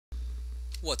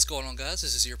What's going on, guys?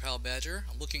 This is YourPalBadger.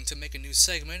 I'm looking to make a new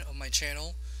segment of my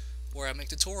channel where I make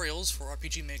tutorials for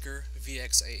RPG Maker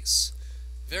VX Ace.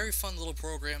 Very fun little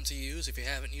program to use if you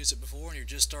haven't used it before and you're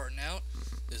just starting out.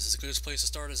 This is as good a place to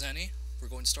start as any. We're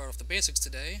going to start off the basics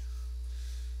today.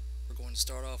 We're going to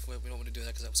start off with, we don't want to do that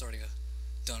because that was already a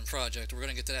done project. We're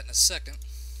going to get to that in a second.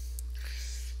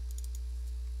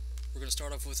 We're going to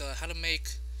start off with how to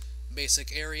make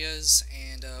basic areas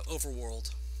and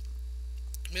overworld.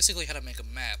 Basically how to make a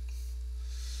map.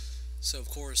 So of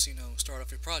course, start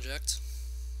off your project,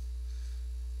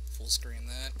 full screen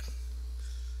that.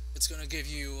 It's going to give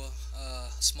you a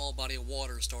small body of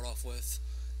water to start off with,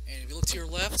 and if you look to your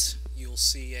left, you'll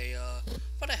see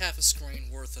about a half a screen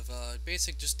worth of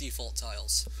basic, just default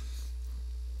tiles.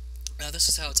 Now this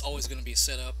is how it's always going to be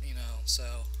set up, so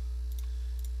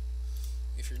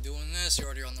if you're doing this, you're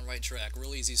already on the right track.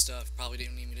 Real easy stuff, probably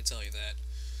didn't need me to tell you that.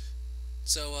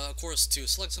 So, of course, to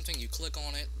select something, you click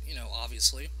on it,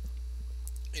 obviously.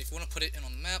 If you want to put it in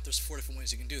on the map, there's 4 different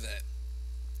ways you can do that.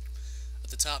 At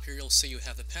the top here, you'll see you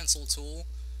have the pencil tool.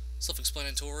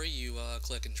 Self-explanatory, you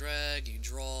click and drag, you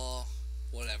draw,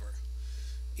 whatever.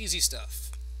 Easy stuff.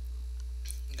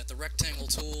 You got the rectangle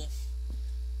tool.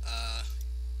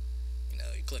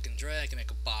 You click and drag and make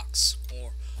a box,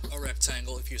 or a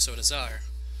rectangle if you so desire.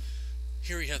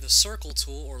 Here you have the circle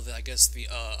tool, or I guess the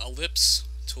ellipse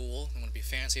tool. You want to be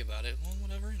fancy about it, well,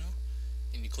 whatever,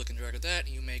 and you click and drag at that,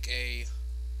 and you make a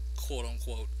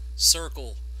quote-unquote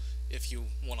circle, if you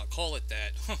want to call it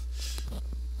that.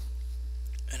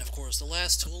 And of course the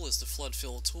last tool is the flood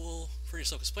fill tool. Pretty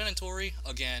self-explanatory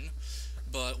again,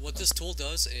 but what this tool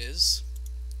does is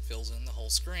fills in the whole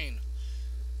screen.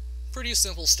 Pretty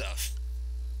simple stuff.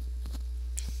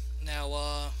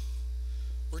 Now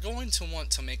we're going to want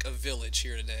to make a village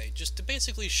here today, just to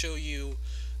basically show you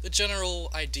the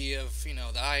general idea of,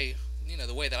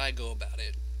 the way that I go about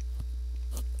it.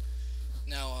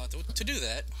 Now, to do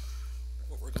that,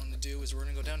 what we're going to do is we're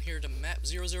going to go down here to Map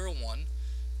 001,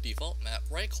 Default Map,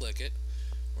 right-click it,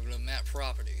 we're going to Map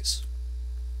Properties.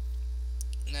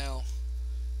 Now,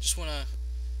 just want to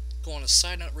go on a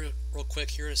side note real quick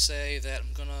here to say that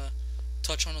I'm going to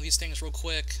touch on all these things real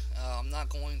quick. I'm not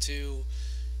going to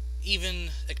even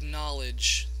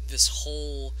acknowledge this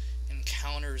whole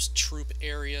encounters troop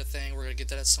area thing. We're going to get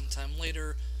that at some time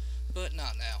later, but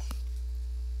not now.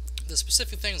 The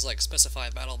specific things like specify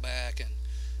battle back and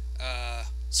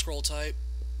scroll type,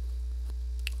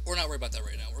 we're not worried about that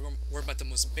right now. We're going to worry about the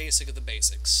most basic of the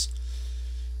basics.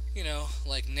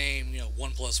 Like name,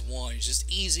 1 plus 1. It's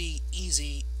just easy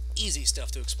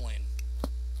stuff to explain.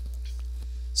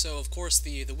 So of course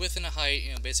the width and the height,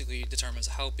 basically determines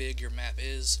how big your map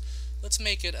is. Let's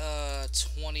make it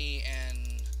 20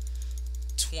 and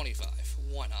 25.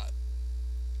 Why not?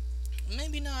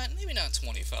 Maybe not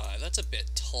 25. That's a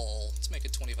bit tall. Let's make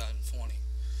it 25 and 20.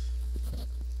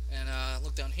 And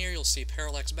look down here, you'll see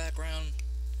parallax background.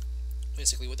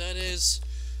 Basically what that is,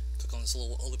 click on this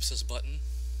little ellipsis button,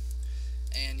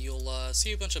 and you'll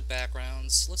see a bunch of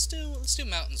backgrounds. Let's do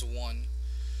mountains 1.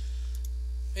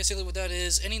 Basically what that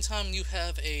is, anytime you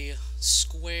have a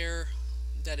square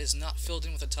that is not filled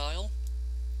in with a tile,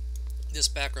 this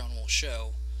background will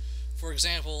show. For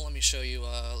example, let me show you,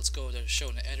 let's go to show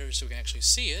in the editor so we can actually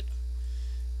see it.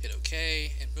 Hit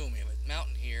OK, and boom, we have a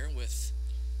mountain here with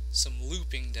some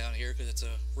looping down here because it's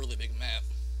a really big map.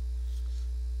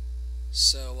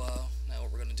 So now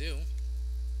what we're going to do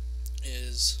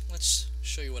is, let's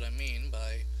show you what I mean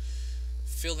by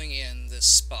filling in this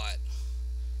spot.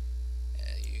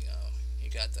 You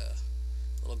got the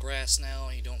little grass now,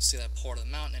 and you don't see that part of the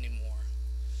mountain anymore.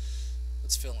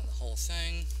 Let's fill in the whole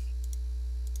thing.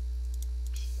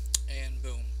 And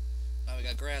boom. Now we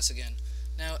got grass again.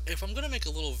 Now, if I'm going to make a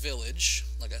little village,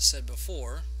 like I said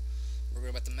before, we're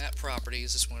going about the map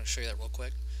properties. Just want to show you that real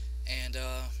quick. And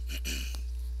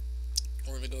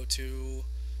we're going to go to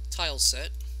tile set.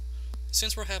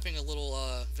 Since we're having a little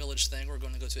village thing, we're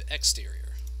going to go to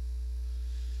exterior.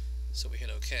 So we hit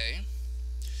OK.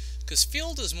 Because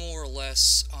field is more or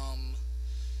less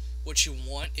what you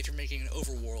want if you're making an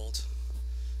overworld.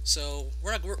 So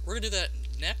we're going to do that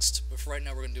next, but for right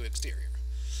now we're going to do exterior.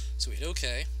 So we hit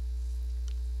OK,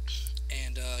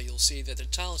 and you'll see that the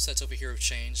tile sets over here have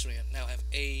changed. We now have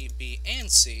A, B,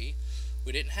 and C.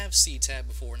 We didn't have C tab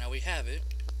before, now we have it.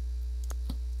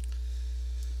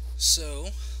 So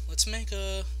let's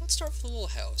start with a little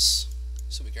house.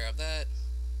 So we grab that,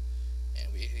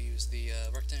 and we use the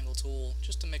rectangle tool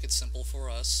just to make it simple for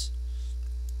us.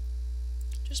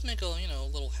 Just make a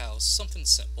little house, something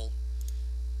simple.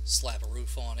 slap a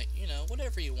roof on it, you know,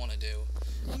 whatever you want to do.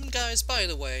 And guys, by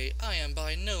the way, I am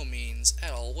by no means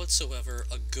at all whatsoever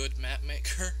a good map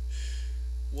maker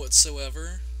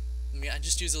whatsoever. I mean, I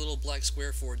just use a little black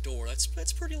square for a door.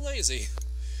 That's pretty lazy.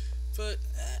 But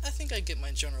I think I get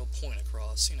my general point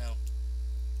across, you know.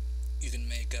 You can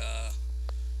make a,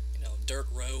 you know, dirt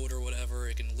road or whatever.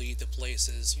 It can lead to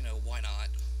places, you know, why not?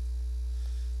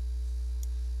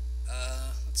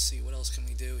 Let's see, what else can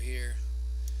we do here?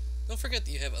 Don't forget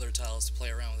that you have other tiles to play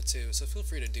around with too, so feel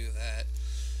free to do that.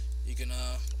 You can,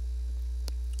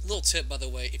 little tip by the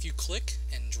way, if you click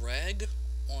and drag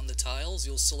on the tiles,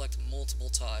 you'll select multiple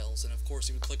tiles, and of course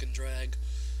if you click and drag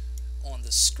on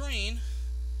the screen,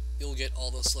 you'll get all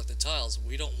those selected tiles.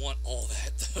 We don't want all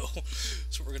that though.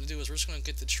 So what we're going to do is we're just going to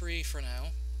get the tree for now.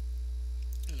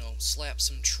 You know, slap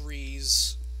some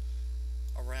trees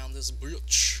around this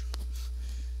bitch.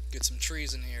 Get some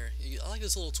trees in here. I like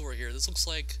this little tour here. This looks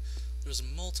like there's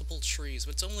multiple trees,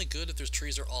 but it's only good if there's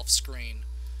trees are off screen.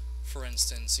 For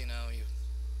instance, you know, you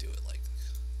do it like,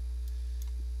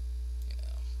 you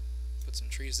know, put some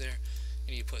trees there,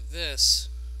 and you put this.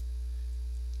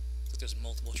 Look, there's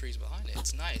multiple trees behind it.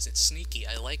 It's nice. It's sneaky.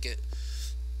 I like it.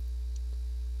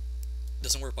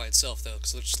 Doesn't work by itself though,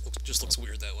 because it just looks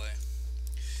weird that way.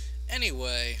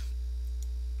 Anyway,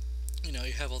 you know,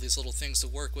 you have all these little things to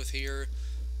work with here.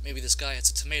 Maybe this guy has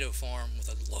a tomato farm with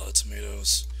a lot of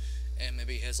tomatoes, and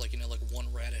maybe he has like, you know, like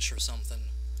one radish or something.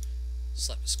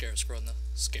 Slap a scarecrow in the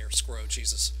scarecrow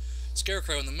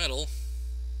in the middle.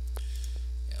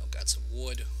 You know, got some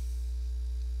wood.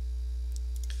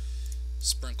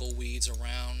 Sprinkle weeds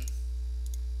around.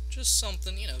 Just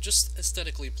something, you know, just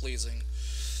aesthetically pleasing.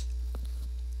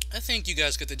 I think you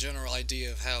guys get the general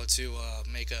idea of how to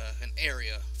make an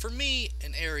area. For me,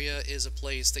 an area is a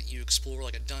place that you explore,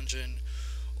 like a dungeon,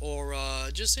 or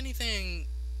just anything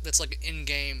that's like an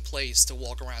in-game place to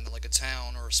walk around in, like a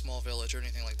town or a small village or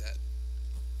anything like that.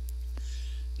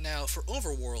 Now, for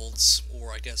Overworlds,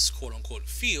 or I guess quote-unquote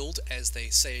field, as they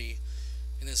say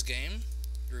in this game,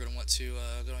 you're going to want to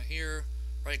go down here,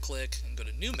 right-click, and go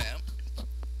to New Map.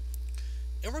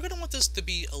 And we're going to want this to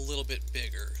be a little bit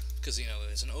bigger, because, you know,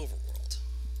 it's an overworld.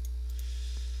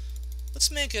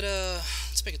 Let's make it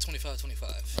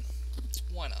 25-25.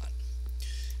 Why not?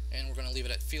 And we're going to leave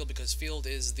it at field, because field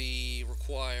is the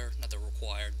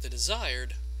the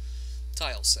desired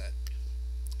tile set.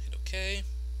 Hit OK.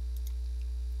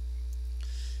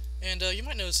 And you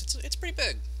might notice it's pretty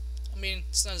big. I mean,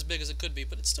 it's not as big as it could be,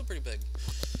 but it's still pretty big.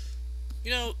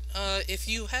 You know, if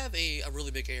you have a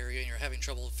really big area and you're having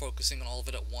trouble focusing on all of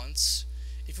it at once,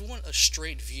 if you want a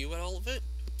straight view at all of it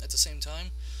at the same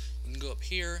time, you can go up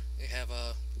here. They have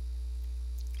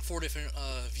 4 different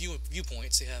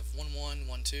viewpoints. They have 1-1, 1-2,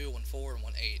 1-4, and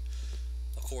 1-8.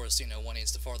 Of course, you know, 1-8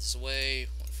 is the farthest away.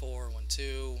 1-4,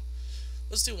 1-2.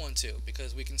 Let's do 1-2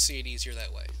 because we can see it easier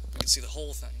that way. We can see the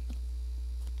whole thing.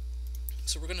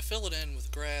 So we're going to fill it in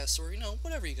with grass, or, you know,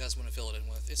 whatever you guys want to fill it in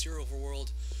with. It's your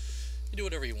overworld. You do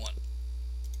whatever you want.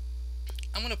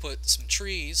 I'm going to put some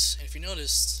trees, and if you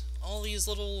notice, all these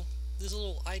little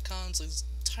icons, these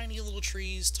tiny little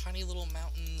trees, tiny little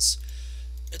mountains,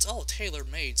 it's all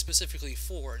tailor-made specifically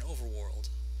for an overworld.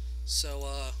 So,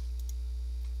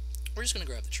 we're just going to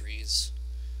grab the trees,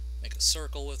 make a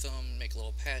circle with them, make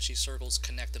little patchy circles,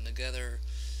 connect them together.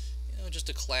 You know, just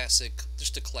a classic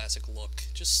look.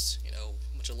 Just, you know,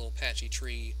 a bunch of little patchy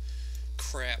tree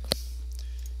crap.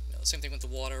 You know, same thing with the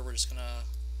water. We're just gonna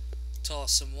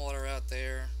toss some water out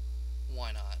there.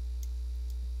 Why not?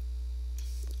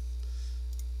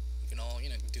 You can all, you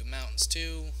know, do mountains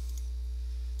too.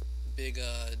 Big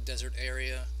desert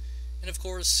area, and of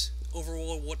course,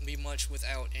 Overworld wouldn't be much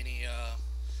without any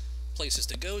places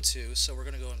to go to. So we're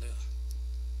gonna go into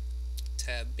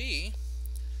tab B.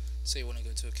 Say you want to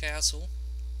go to a castle,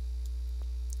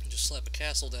 and just slap a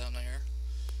castle down there.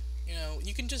 You know,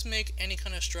 you can just make any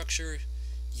kind of structure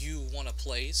you want to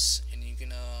place, and you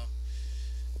can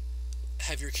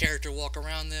have your character walk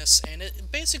around this, and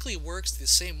it basically works the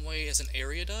same way as an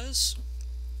area does,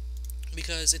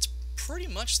 because it's pretty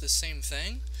much the same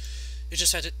thing. It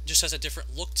just has a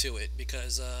different look to it,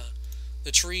 because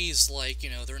the trees, like, you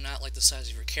know, they're not like the size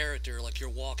of your character, like you're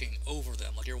walking over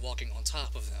them, like you're walking on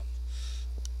top of them.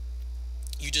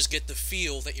 You just get the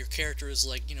feel that your character is,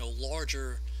 like, you know,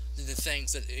 larger than the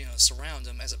things that, you know, surround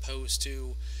them, as opposed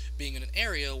to being in an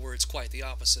area where it's quite the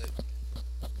opposite.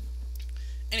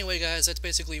 Anyway, guys, that's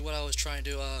basically what I was trying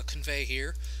to convey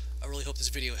here. I really hope this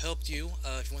video helped you.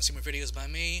 If you want to see more videos by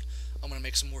me, I'm going to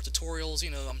make some more tutorials.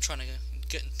 You know, I'm trying to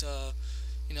get into,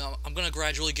 you know, I'm going to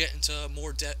gradually get into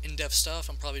more in-depth stuff.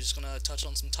 I'm probably just going to touch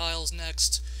on some tiles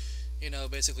next. you know,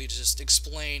 basically just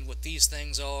explain what these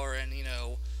things are and, you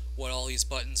know, what all these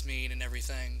buttons mean and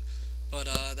everything. But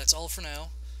that's all for now.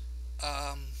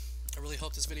 I really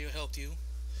hope this video helped you.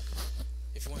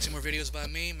 If you want to see more videos by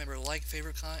me, remember to like,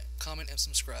 favorite, comment, and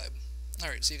subscribe.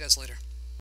 Alright, see you guys later.